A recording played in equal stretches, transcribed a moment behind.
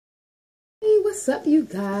What's up, you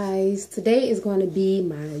guys? Today is going to be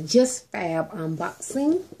my JustFab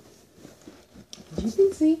unboxing. As you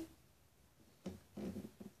can see.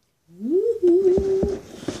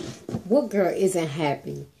 What girl isn't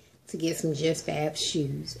happy to get some JustFab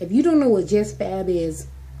shoes? If you don't know what JustFab is,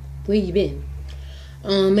 where you been?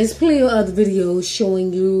 There's plenty of other videos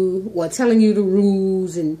showing you or telling you the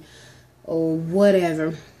rules and or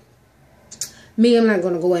whatever. Me, I'm not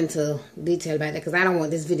going to go into detail about that because I don't want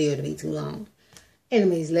this video to be too long.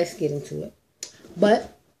 Anyways, let's get into it.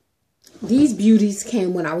 But these beauties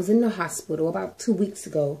came when I was in the hospital about 2 weeks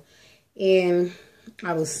ago. And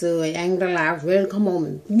I was so, I ain't gonna lie, I was ready to come home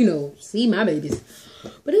and, you know, see my babies.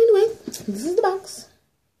 But anyway, this is the box.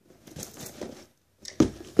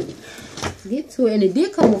 Let's get to it. And it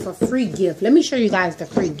did come with a free gift. Let me show you guys the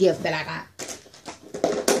free gift that I got.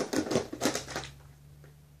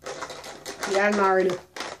 Yeah, I already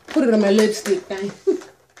put it on my lipstick thing.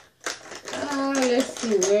 Let's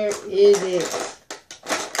see, where is it?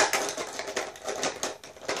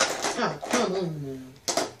 Oh, come on now.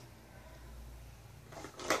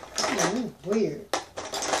 Oh, weird.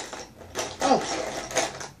 Oh,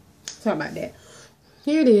 sorry about that.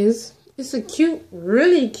 Here it is. It's a cute,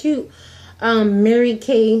 really cute Mary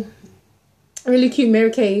Kay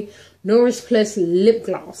Nourish Plus lip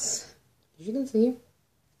gloss. As you can see.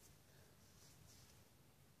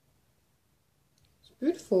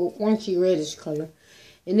 Beautiful orangey reddish color.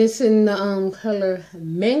 And it's in the color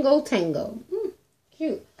Mango Tango.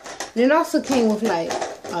 Cute. And it also came with like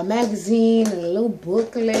a magazine and a little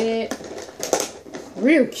booklet.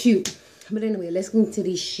 Real cute. But anyway, let's get into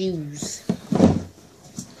these shoes.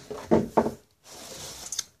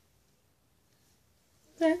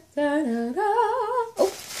 Da, da, da, da.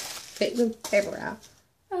 Oh, take the paper out.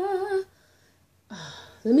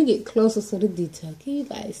 Let me get closer to the detail. Can you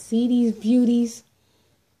guys see these beauties?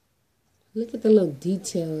 Look at the little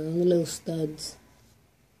detail on the little studs.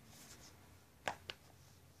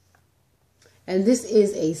 And this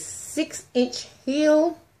is a 6-inch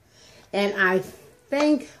heel. And I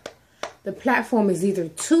think the platform is either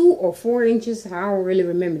 2 or 4 inches. I don't really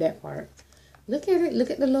remember that part. Look at it. Look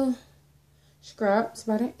at the little straps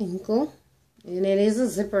by the ankle. And it is a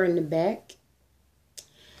zipper in the back.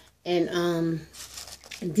 And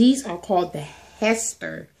these are called the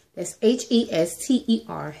Hester. That's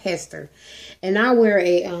H-E-S-T-E-R, Hester. And I wear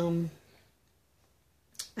a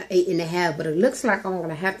 8.5, but it looks like I'm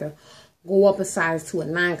gonna have to go up a size to a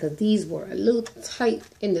 9 because these were a little tight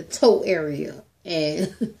in the toe area,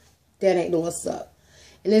 and that ain't what's up.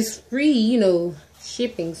 And it's free, you know,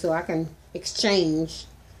 shipping, so I can exchange.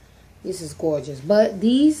 This is gorgeous, but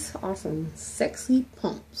these are some sexy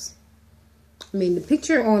pumps. I mean, the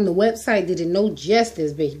picture on the website didn't know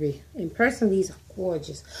justice, baby. In person, these are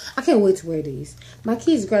gorgeous. I can't wait to wear these. My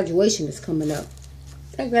kid's graduation is coming up.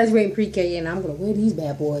 I graduate pre-K and I'm going to wear these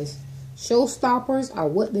bad boys. Showstoppers are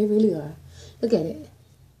what they really are. Look at it.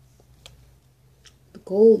 The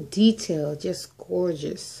gold detail, just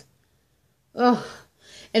gorgeous. Oh,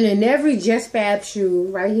 and in every JustFab shoe,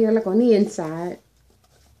 right here, like on the inside,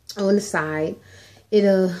 on the side,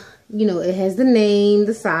 it'll... You know, it has the name,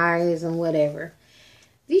 the size, and whatever.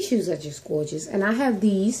 These shoes are just gorgeous. And I have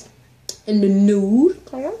these in the nude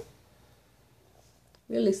color.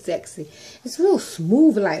 Really sexy. It's real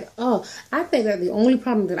smooth. Like, oh, I think that the only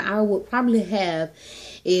problem that I would probably have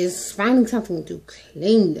is finding something to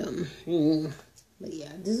clean them. But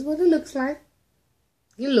yeah, this is what it looks like.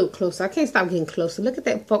 Get a little closer. I can't stop getting closer. Look at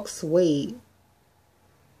that Fox suede.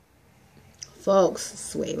 Fox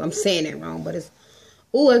suede. I'm saying it wrong, but it's...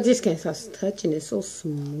 Oh, I just can't stop touching it. It's so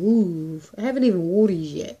smooth. I haven't even worn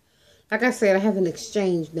these yet. Like I said, I haven't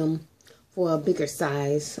exchanged them for a bigger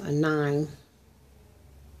size, a 9.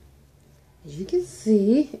 As you can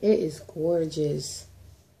see, it is gorgeous.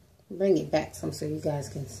 Bring it back some so you guys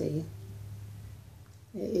can see.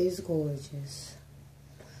 It is gorgeous.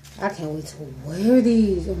 I can't wait to wear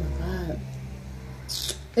these. Oh my God.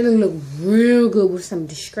 It'll look real good with some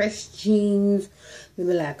distressed jeans.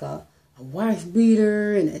 Maybe like a wife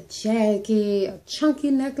beater and a jacket, a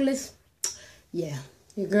chunky necklace. Yeah,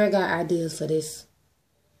 your girl got ideas for this.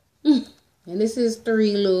 And this is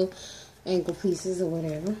 3 little ankle pieces or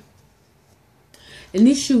whatever. And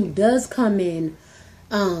this shoe does come in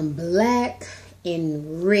black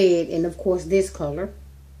and red, and of course this color,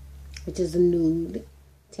 which is a nude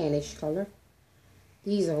tannish color.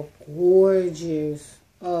 These are gorgeous.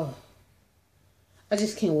 Oh, I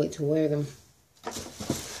just can't wait to wear them.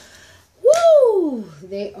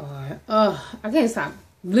 They are. I can't stop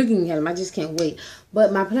looking at them. I just can't wait.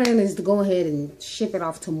 But my plan is to go ahead and ship it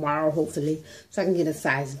off tomorrow, hopefully, so I can get a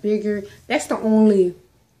size bigger. That's the only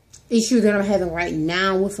issue that I'm having right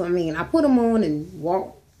now with them. I mean, I put them on and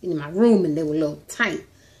walk in my room and they were a little tight.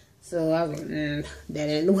 So I was like, that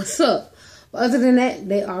ain't what's up. But other than that,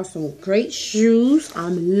 they are some great shoes.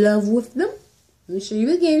 I'm in love with them. Let me show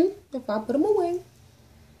you again if I put them away.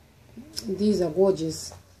 These are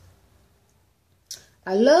gorgeous.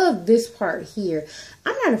 I love this part here.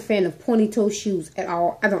 I'm not a fan of pointy toe shoes at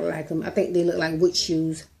all. I don't like them. I think they look like wood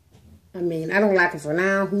shoes. I mean, I don't like them for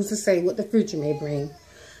now. Who's to say what the future may bring?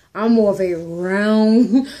 I'm more of a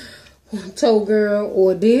round toe girl,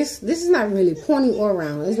 or this. This is not really pointy or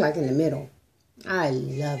round. It's like in the middle. I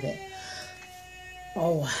love it.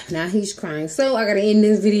 Oh, now he's crying. So I gotta end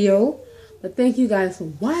this video. But thank you guys for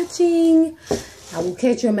watching. I will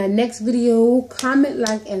catch you in my next video. Comment,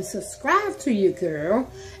 like, and subscribe to your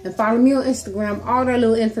girl. And follow me on Instagram. All that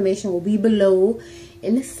little information will be below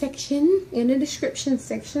in the section, in the description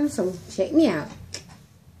section. So check me out.